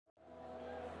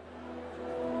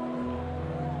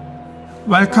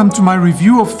Welcome to my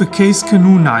review of the Case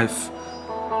Canoe knife.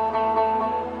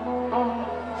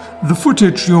 The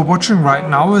footage you're watching right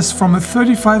now is from a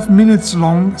 35 minutes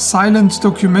long silent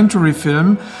documentary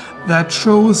film that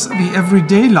shows the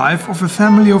everyday life of a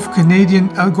family of Canadian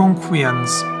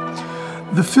Algonquians.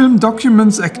 The film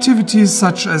documents activities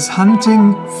such as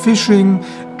hunting, fishing,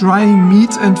 drying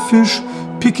meat and fish,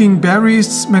 picking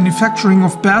berries, manufacturing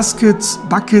of baskets,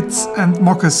 buckets and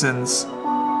moccasins.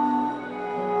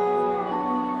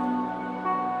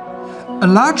 A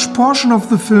large portion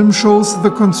of the film shows the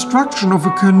construction of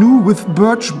a canoe with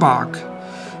birch bark.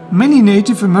 Many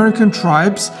Native American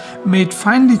tribes made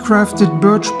finely crafted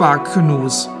birch bark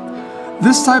canoes.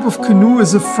 This type of canoe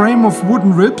is a frame of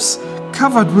wooden ribs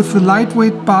covered with the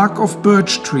lightweight bark of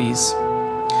birch trees.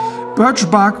 Birch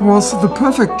bark was the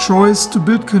perfect choice to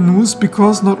build canoes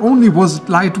because not only was it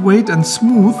lightweight and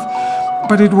smooth,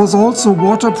 but it was also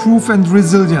waterproof and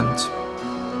resilient.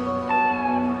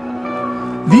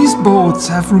 These boats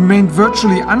have remained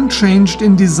virtually unchanged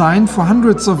in design for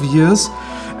hundreds of years,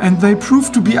 and they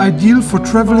prove to be ideal for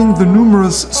traveling the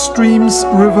numerous streams,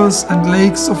 rivers and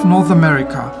lakes of North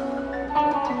America.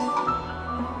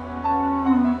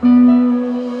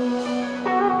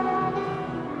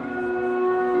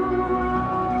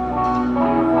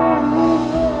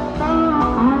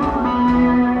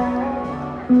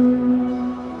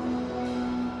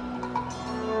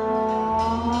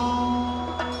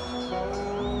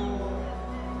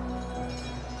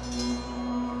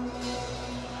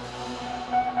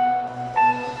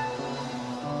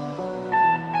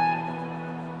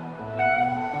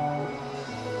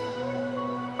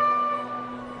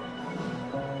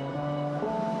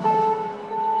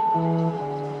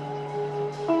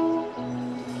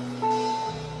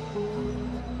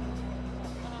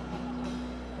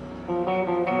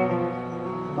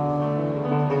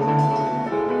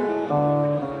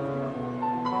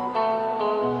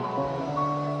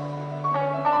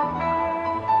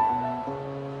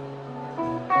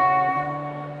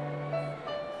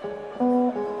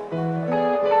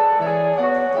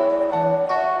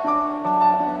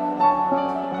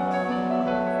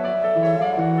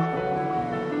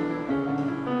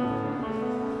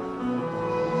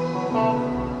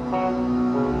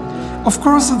 Of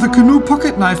course, the canoe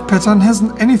pocket knife pattern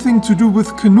hasn't anything to do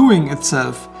with canoeing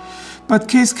itself, but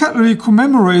Case Cutlery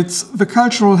commemorates the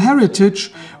cultural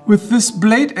heritage with this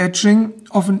blade etching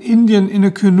of an Indian in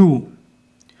a canoe.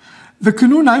 The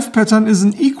canoe knife pattern is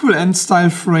an equal end style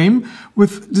frame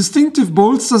with distinctive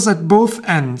bolsters at both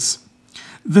ends.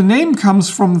 The name comes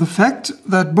from the fact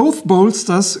that both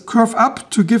bolsters curve up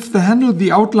to give the handle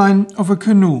the outline of a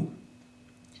canoe.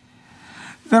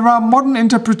 There are modern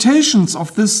interpretations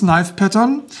of this knife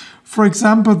pattern, for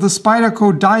example the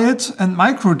Spyderco Diet and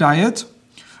Micro Diet,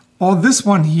 or this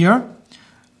one here,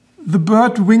 the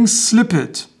bird wings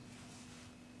slip-it.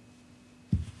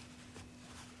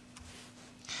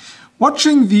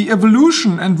 Watching the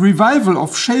evolution and revival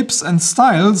of shapes and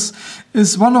styles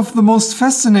is one of the most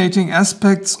fascinating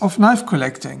aspects of knife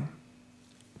collecting.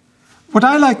 What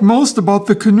I like most about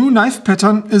the canoe knife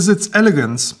pattern is its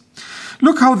elegance.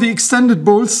 Look how the extended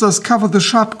bolsters cover the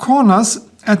sharp corners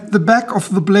at the back of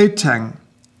the blade tang.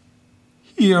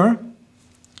 Here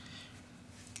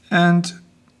and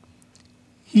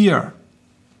here.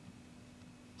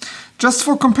 Just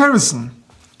for comparison,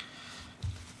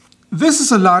 this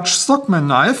is a large stockman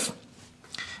knife,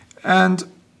 and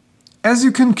as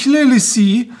you can clearly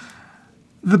see,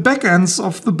 the back ends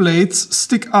of the blades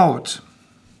stick out.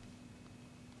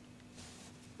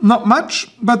 Not much,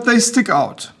 but they stick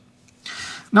out.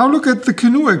 Now look at the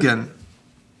canoe again.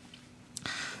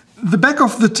 The back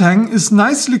of the tang is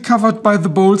nicely covered by the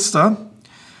bolster.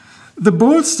 The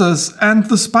bolsters and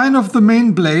the spine of the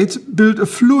main blade build a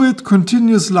fluid,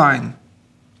 continuous line.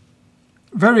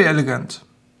 Very elegant.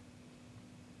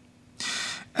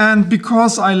 And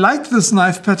because I like this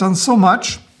knife pattern so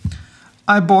much,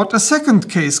 I bought a second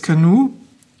Case canoe.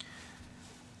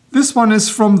 This one is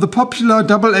from the popular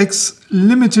XX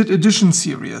limited edition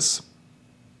series.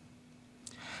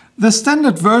 The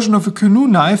standard version of a canoe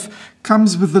knife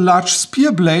comes with a large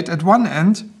spear blade at one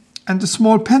end and a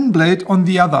small pen blade on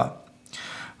the other.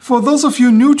 For those of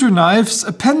you new to knives,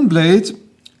 a pen blade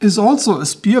is also a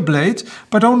spear blade,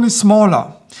 but only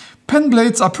smaller. Pen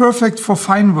blades are perfect for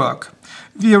fine work.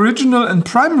 The original and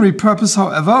primary purpose,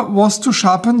 however, was to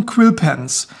sharpen quill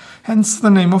pens, hence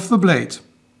the name of the blade.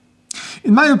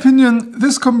 In my opinion,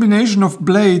 this combination of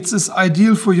blades is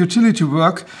ideal for utility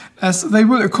work, as they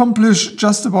will accomplish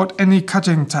just about any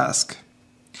cutting task.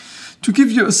 To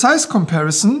give you a size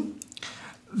comparison,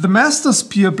 the master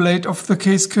spear blade of the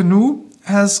Case canoe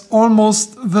has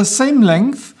almost the same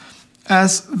length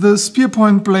as the spear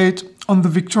point blade on the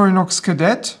Victorinox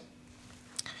Cadet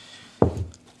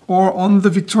or on the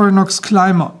Victorinox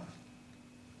Climber.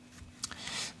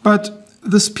 But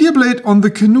the spear blade on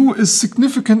the Canoe is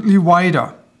significantly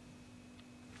wider.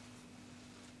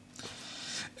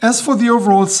 As for the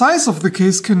overall size of the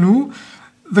case canoe,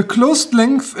 the closed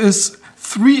length is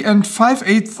 3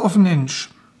 5/8 of an inch.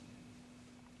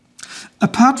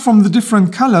 Apart from the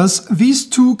different colors, these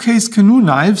two case canoe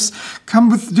knives come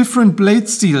with different blade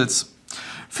steels.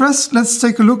 First, let's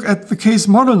take a look at the case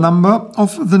model number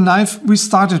of the knife we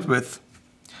started with.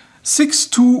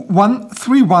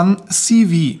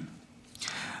 62131CV.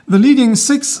 The leading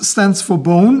 6 stands for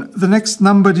bone, the next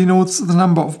number denotes the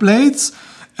number of blades,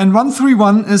 and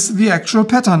 131 is the actual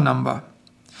pattern number.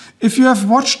 If you have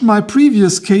watched my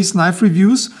previous case knife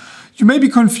reviews, you may be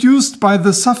confused by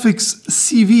the suffix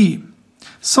CV.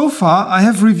 So far, I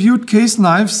have reviewed case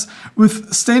knives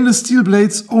with stainless steel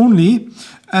blades only,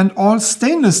 and all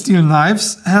stainless steel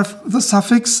knives have the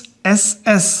suffix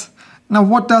SS. Now,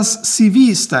 what does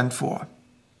CV stand for?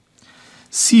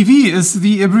 CV is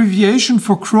the abbreviation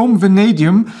for chrome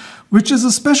vanadium, which is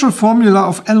a special formula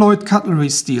of alloyed cutlery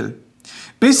steel.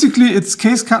 Basically, it's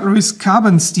case cutlery's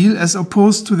carbon steel as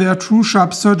opposed to their true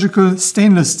sharp surgical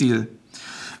stainless steel.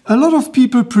 A lot of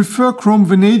people prefer chrome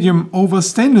vanadium over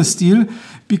stainless steel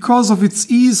because of its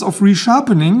ease of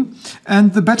resharpening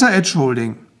and the better edge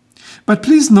holding. But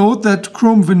please note that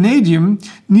chrome vanadium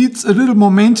needs a little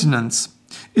more maintenance.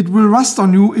 It will rust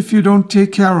on you if you don't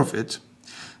take care of it.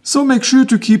 So make sure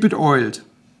to keep it oiled.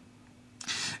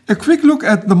 A quick look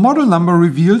at the model number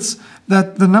reveals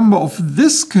that the number of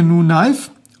this canoe knife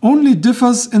only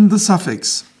differs in the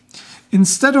suffix.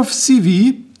 Instead of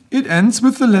CV, it ends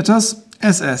with the letters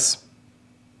SS.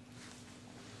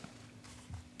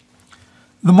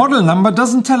 The model number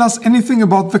doesn't tell us anything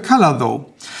about the color though.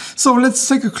 So let's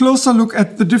take a closer look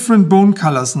at the different bone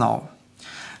colors now.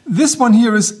 This one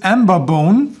here is amber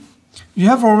bone. You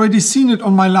have already seen it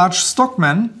on my large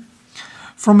stockman.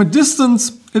 From a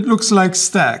distance, it looks like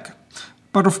stag,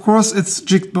 but of course it's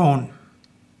jigged bone.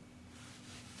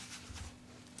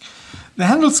 The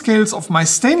handle scales of my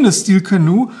stainless steel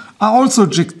canoe are also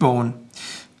jigged bone.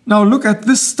 Now look at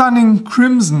this stunning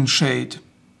crimson shade.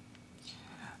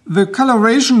 The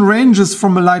coloration ranges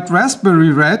from a light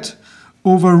raspberry red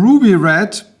over ruby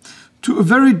red to a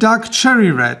very dark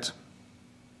cherry red.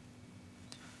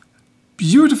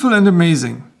 Beautiful and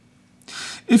amazing.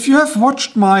 If you have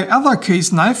watched my other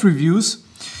case knife reviews,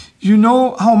 you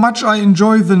know how much I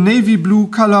enjoy the navy blue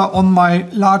color on my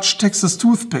large Texas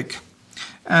toothpick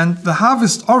and the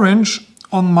harvest orange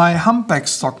on my humpback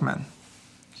stockman.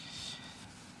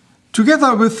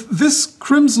 Together with this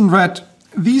crimson red,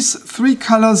 these 3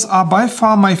 colors are by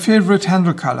far my favorite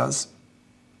handle colors.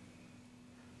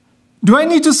 Do I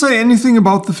need to say anything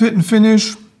about the fit and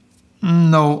finish?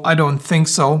 No, I don't think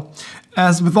so.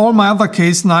 As with all my other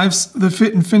case knives, the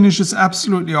fit and finish is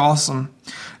absolutely awesome.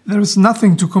 There is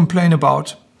nothing to complain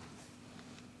about.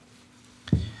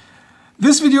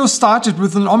 This video started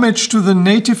with an homage to the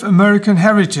Native American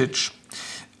heritage.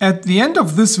 At the end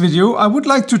of this video, I would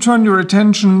like to turn your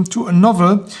attention to a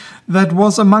novel that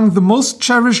was among the most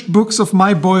cherished books of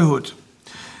my boyhood.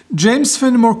 James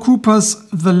Fenimore Cooper's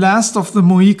The Last of the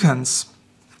Mohicans.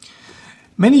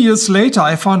 Many years later,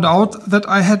 I found out that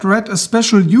I had read a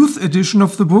special youth edition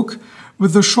of the book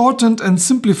with a shortened and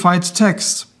simplified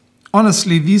text.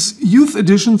 Honestly, these youth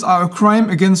editions are a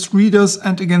crime against readers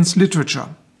and against literature.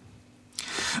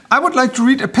 I would like to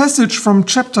read a passage from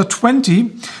chapter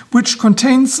 20, which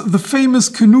contains the famous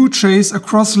canoe chase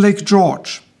across Lake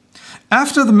George.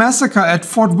 After the massacre at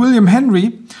Fort William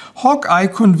Henry, Hawkeye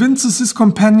convinces his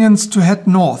companions to head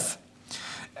north.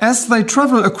 As they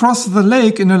travel across the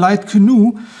lake in a light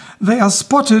canoe, they are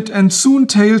spotted and soon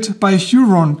tailed by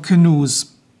Huron canoes.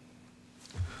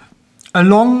 A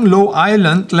long, low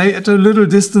island lay at a little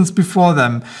distance before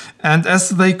them, and as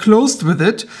they closed with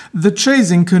it, the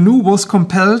chasing canoe was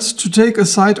compelled to take a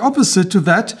side opposite to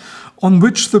that on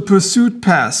which the pursuit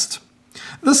passed.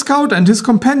 The scout and his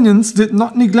companions did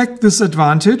not neglect this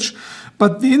advantage,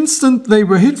 but the instant they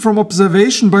were hid from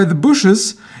observation by the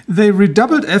bushes, they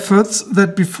redoubled efforts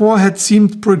that before had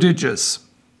seemed prodigious.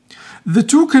 The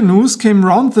 2 canoes came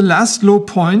round the last low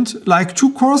point like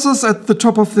 2 coursers at the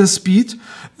top of their speed,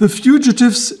 the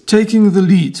fugitives taking the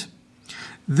lead.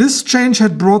 This change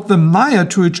had brought them nigher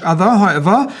to each other,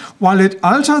 however, while it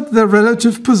altered their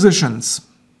relative positions.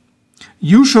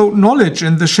 You showed knowledge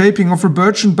in the shaping of a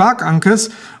birch and bark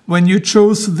anchors when you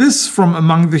chose this from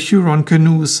among the Huron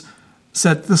canoes,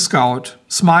 said the scout,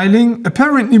 smiling,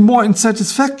 apparently more in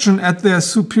satisfaction at their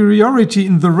superiority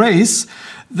in the race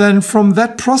than from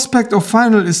that prospect of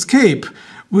final escape,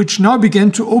 which now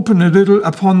began to open a little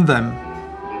upon them.